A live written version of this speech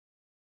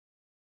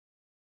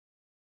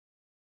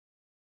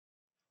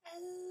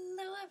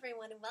Hello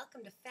everyone and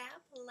welcome to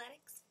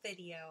Fabletics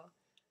video.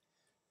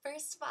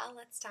 First of all,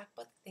 let's talk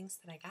about the things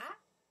that I got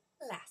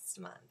last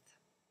month.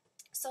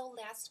 So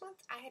last month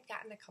I had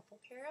gotten a couple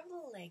pair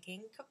of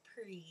legging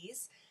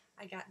capris.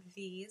 I got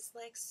these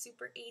like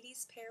super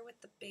 80s pair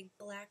with the big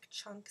black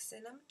chunks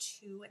in them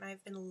too, and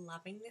I've been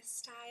loving this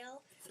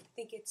style. I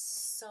think it's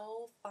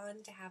so fun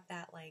to have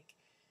that like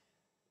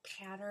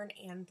pattern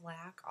and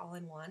black all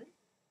in one.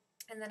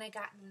 And then I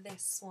got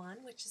this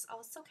one, which is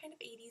also kind of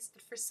 80s,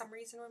 but for some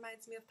reason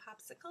reminds me of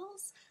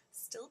popsicles.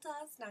 Still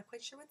does, not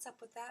quite sure what's up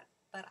with that,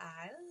 but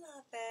I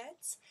love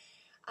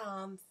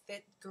it.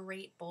 Fit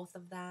great, both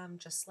of them,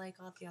 just like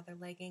all the other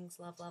leggings.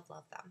 Love, love,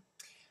 love them.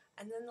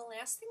 And then the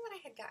last thing that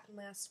I had gotten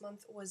last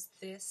month was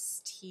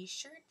this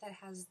t-shirt that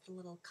has the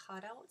little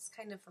cutouts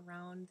kind of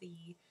around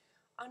the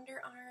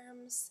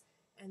underarms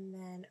and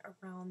then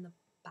around the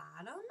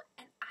bottom,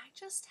 and I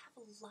just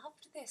have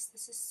loved this.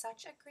 This is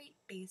such a great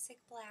basic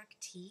black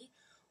tee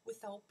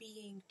without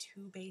being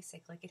too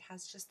basic. Like, it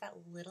has just that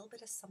little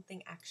bit of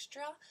something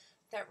extra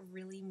that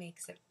really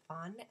makes it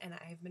fun, and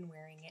I've been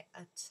wearing it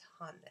a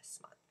ton this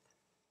month.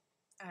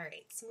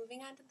 Alright, so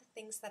moving on to the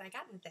things that I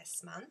got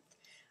this month.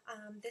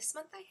 This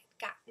month I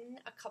had gotten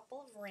a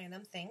couple of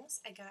random things.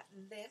 I got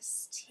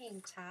this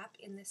tank top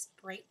in this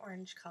bright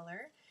orange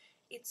color.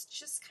 It's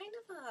just kind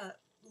of a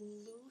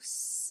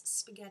loose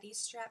spaghetti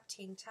strap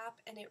tank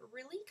top, and it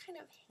really kind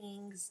of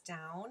hangs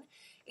down.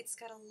 It's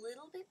got a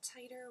little bit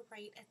tighter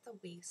right at the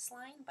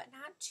waistline, but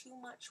not too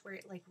much where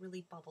it like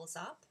really bubbles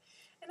up.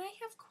 And I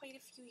have quite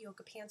a few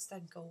yoga pants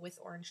that go with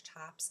orange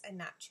tops and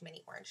not too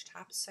many orange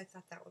tops, so I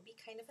thought that would be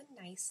kind of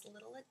a nice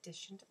little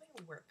addition to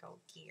my workout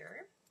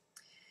gear.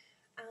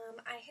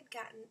 I had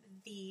gotten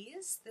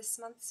these, this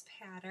month's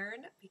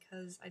pattern,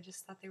 because I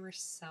just thought they were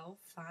so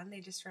fun. They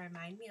just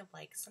remind me of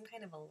like some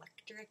kind of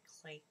electric,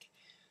 like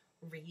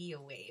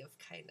radio wave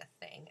kind of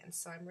thing. And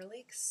so I'm really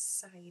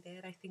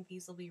excited. I think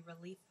these will be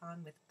really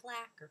fun with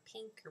black or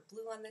pink or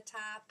blue on the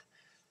top.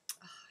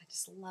 Oh, I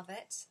just love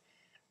it.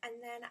 And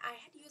then I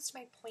had used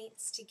my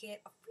points to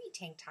get a free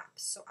tank top.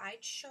 So I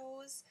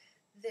chose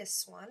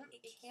this one.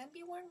 It can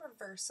be worn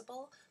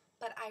reversible,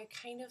 but I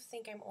kind of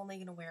think I'm only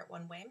going to wear it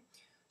one way.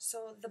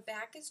 So the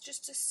back is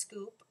just a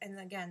scoop, and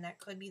again,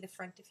 that could be the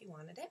front if you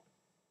wanted it.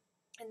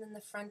 And then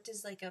the front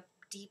is like a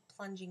deep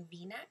plunging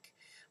V-neck.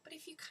 But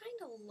if you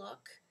kind of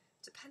look,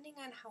 depending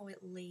on how it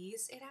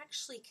lays, it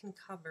actually can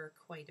cover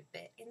quite a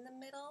bit in the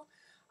middle.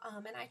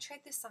 And I tried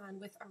this on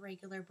with a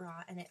regular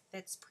bra, and it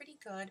fits pretty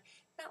good.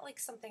 Not like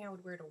something I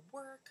would wear to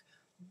work,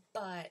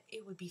 but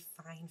it would be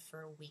fine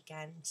for a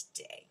weekend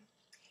day.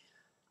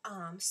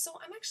 So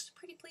I'm actually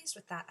pretty pleased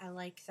with that. I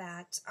like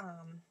that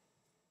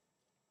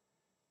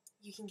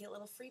you can get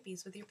little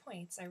freebies with your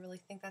points. I really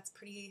think that's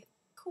pretty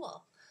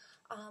cool.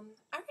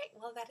 Alright,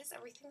 well that is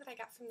everything that I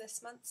got from this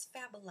month's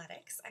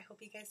Fabletics. I hope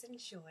you guys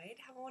enjoyed.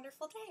 Have a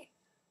wonderful day.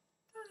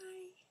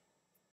 Bye!